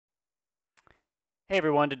Hey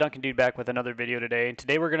everyone, Duncan Dude back with another video today. And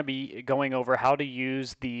today we're going to be going over how to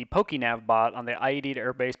use the Pokenav bot on the IED to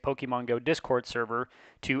Airbase Pokemon Go Discord server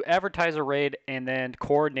to advertise a raid and then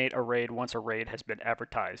coordinate a raid once a raid has been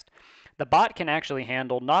advertised. The bot can actually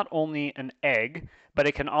handle not only an egg, but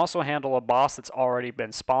it can also handle a boss that's already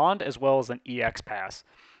been spawned as well as an EX pass.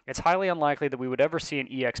 It's highly unlikely that we would ever see an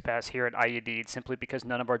EX pass here at IED simply because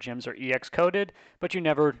none of our gyms are EX coded, but you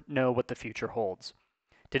never know what the future holds.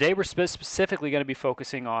 Today we're specifically going to be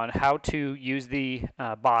focusing on how to use the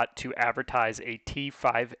bot to advertise a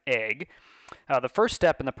T5 egg. The first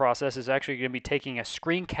step in the process is actually going to be taking a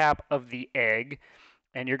screen cap of the egg,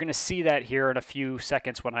 and you're going to see that here in a few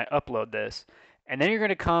seconds when I upload this. And then you're going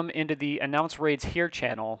to come into the Announce Raids Here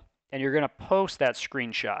channel, and you're going to post that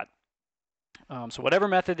screenshot. So whatever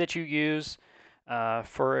method that you use to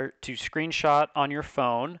screenshot on your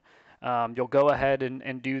phone, you'll go ahead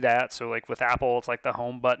and do that. So like with Apple, it's like the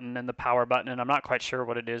home button and the power button, and I'm not quite sure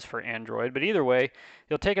what it is for Android, but either way,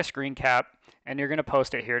 you'll take a screen cap and you're going to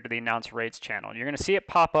post it here to the Announce Rates channel. You're going to see it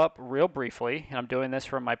pop up real briefly, and I'm doing this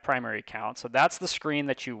from my primary account. So that's the screen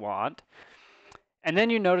that you want. And then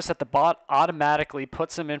you notice that the bot automatically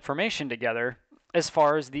puts some information together as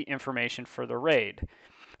far as the information for the raid.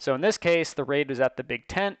 So in this case, the raid was at the big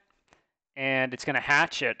tent, and it's going to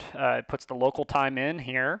hatch it. It puts the local time in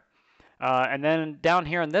here. And then down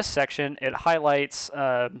here in this section, it highlights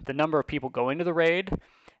the number of people going to the raid,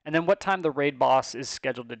 and then what time the raid boss is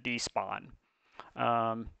scheduled to despawn.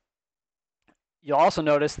 You'll also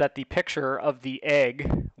notice that the picture of the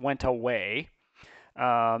egg went away.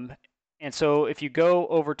 And so if you go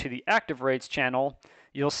over to the active raids channel,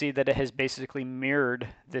 you'll see that it has basically mirrored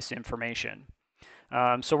this information.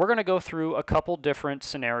 So we're going to go through a couple different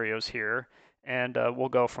scenarios here, and we'll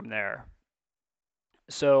go from there.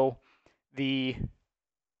 So the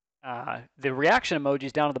reaction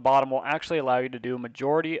emojis down at the bottom will actually allow you to do a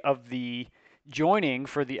majority of the joining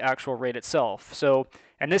for the actual raid itself. So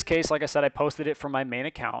in this case, like I said, I posted it from my main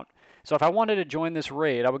account. So if I wanted to join this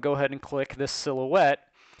raid, I would go ahead and click this silhouette,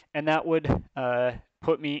 and that would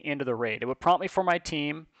put me into the raid. It would prompt me for my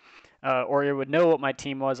team, or it would know what my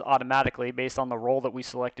team was automatically based on the role that we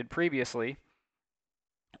selected previously.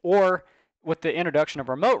 Or with the introduction of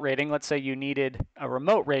remote raiding, let's say you needed a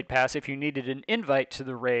remote raid pass. If you needed an invite to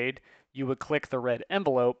the raid, you would click the red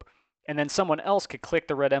envelope, and then someone else could click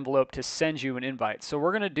the red envelope to send you an invite. So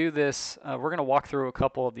we're going to do this. We're going to walk through a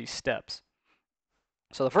couple of these steps.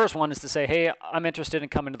 So the first one is to say, hey, I'm interested in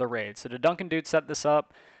coming to the raid. So the Duncan Dude set this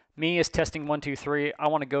up. Me is testing 1, 2, 3. I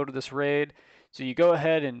want to go to this raid. So you go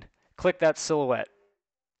ahead and click that silhouette,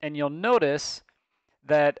 and you'll notice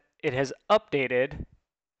that it has updated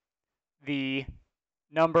the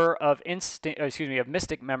number of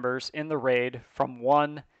Mystic members in the raid from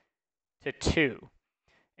 1 to 2.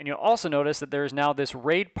 And you'll also notice that there's now this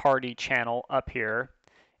raid party channel up here.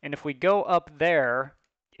 And if we go up there,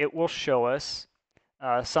 it will show us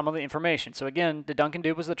some of the information. So again, the Duncan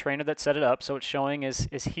Dude was the trainer that set it up, so it's showing as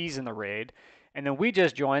he's in the raid. And then we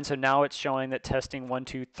just joined, so now it's showing that testing 1,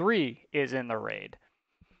 2, 3 is in the raid.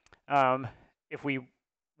 If we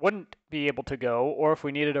wouldn't be able to go, or if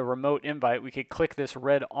we needed a remote invite, we could click this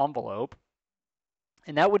red envelope,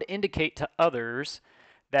 and that would indicate to others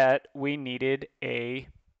that we needed a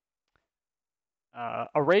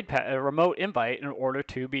remote invite in order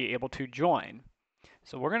to be able to join.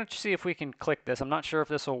 So we're going to see if we can click this. I'm not sure if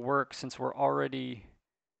this will work since we're already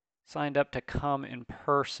signed up to come in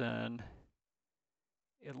person.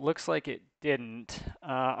 It looks like it didn't.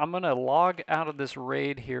 I'm going to log out of this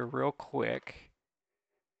raid here real quick.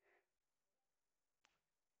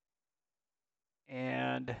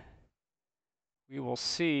 And we will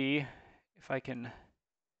see if I can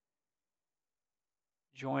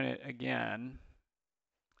join it again.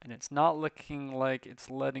 And it's not looking like it's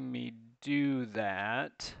letting me do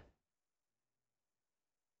that.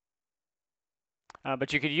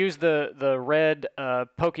 But you could use the red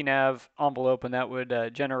Pokenav envelope, and that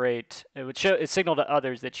would generate, it signal to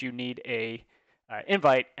others that you need a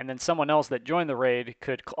invite, and then someone else that joined the raid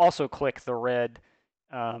could also click the red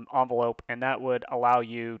envelope, and that would allow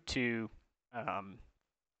you to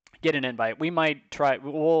get an invite.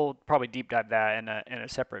 We'll probably deep dive that in a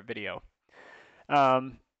separate video.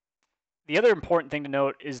 The other important thing to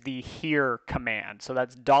note is the here command. So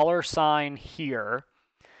that's $here.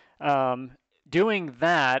 Doing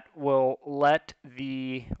that will let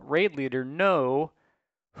the raid leader know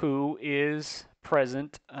who is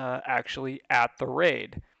present actually at the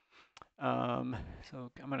raid. So I'm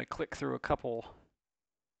going to click through a couple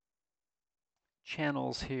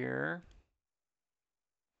channels here.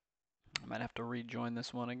 I might have to rejoin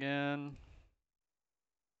this one again.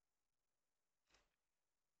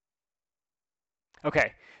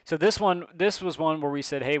 Okay, so this was one where we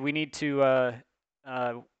said, hey, uh, we need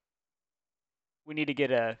to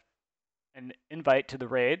get an invite to the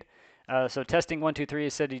raid. So testing 123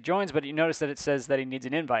 has said he joins, but you notice that it says that he needs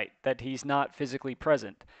an invite, that he's not physically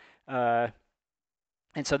present. And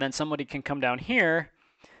so then somebody can come down here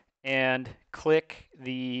and click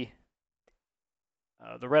the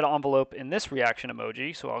red envelope in this reaction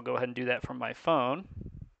emoji. So I'll go ahead and do that from my phone.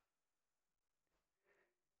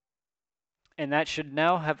 And that should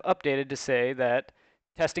now have updated to say that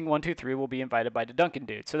testing 123 will be invited by the Duncan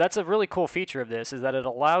dude. So that's a really cool feature of this, is that it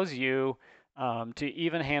allows you to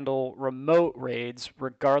even handle remote raids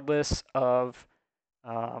regardless of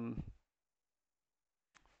um,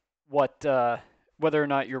 whether or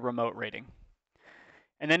not you're remote raiding.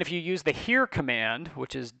 And then if you use the here command,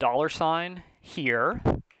 which is $here,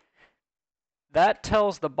 that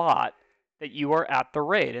tells the bot that you are at the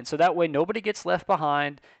raid. And so that way nobody gets left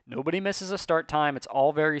behind, nobody misses a start time, it's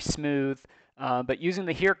all very smooth. But using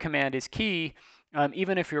the here command is key,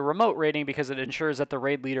 even if you're remote raiding, because it ensures that the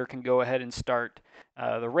raid leader can go ahead and start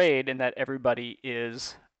the raid and that everybody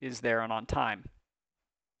is there and on time.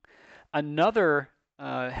 Another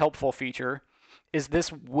helpful feature is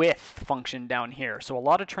this with function down here. So a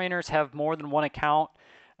lot of trainers have more than one account.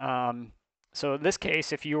 So in this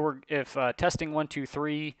case, if testing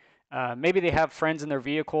 123, maybe they have friends in their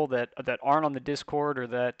vehicle that aren't on the Discord or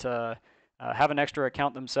that have an extra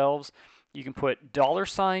account themselves, you can put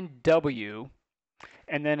 $W,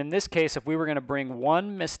 and then in this case, if we were going to bring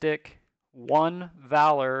one Mystic, one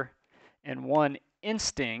Valor, and one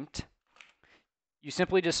Instinct, you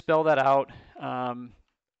simply just spell that out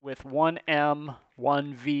with one M,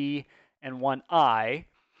 one V, and one I.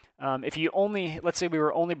 If you let's say we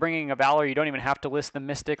were only bringing a Valor, you don't even have to list the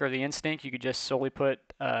Mystic or the Instinct. You could just solely put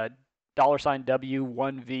 $W,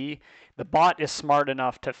 1V. The bot is smart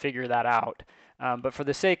enough to figure that out. But for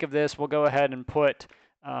the sake of this, we'll go ahead and put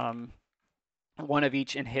one of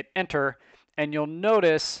each and hit enter. And you'll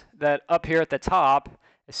notice that up here at the top,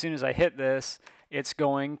 as soon as I hit this, it's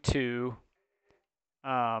going to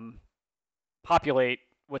populate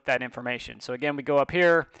with that information. So again, we go up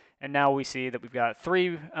here, and now we see that we've got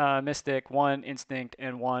 3 Mystic, 1 Instinct,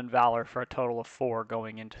 and 1 Valor for a total of 4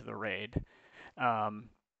 going into the raid.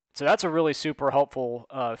 So that's a really super helpful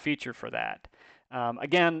feature for that.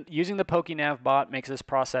 Again, using the Pokenav bot makes this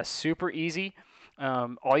process super easy.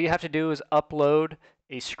 All you have to do is upload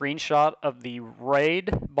a screenshot of the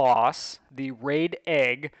raid boss, the raid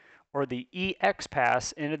egg, or the EX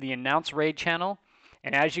pass into the announce raid channel.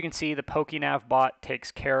 And as you can see, the Pokenav bot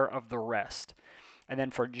takes care of the rest. And then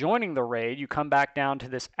for joining the raid, you come back down to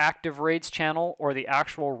this active raids channel or the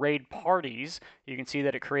actual raid parties. You can see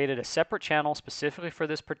that it created a separate channel specifically for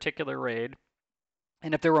this particular raid.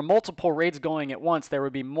 And if there were multiple raids going at once, there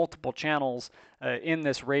would be multiple channels in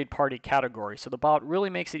this raid party category. So the bot really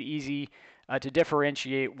makes it easy to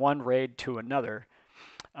differentiate one raid to another.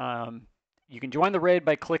 You can join the raid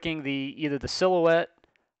by clicking either the silhouette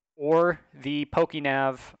or the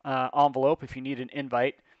Pokenav envelope if you need an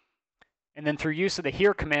invite. And then through use of the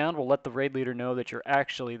here command, we'll let the raid leader know that you're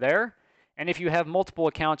actually there. And if you have multiple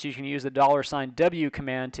accounts, you can use the $W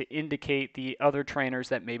command to indicate the other trainers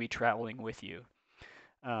that may be traveling with you.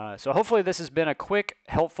 So hopefully this has been a quick,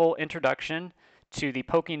 helpful introduction to the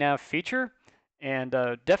Pokenav feature, and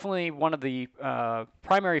definitely one of the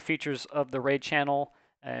primary features of the raid channel,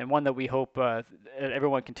 and one that we hope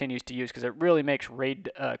everyone continues to use because it really makes raid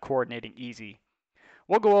coordinating easy.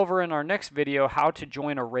 We'll go over in our next video how to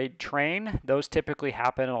join a raid train. Those typically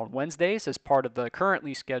happen on Wednesdays as part of the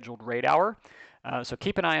currently scheduled raid hour. So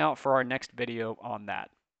keep an eye out for our next video on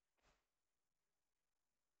that.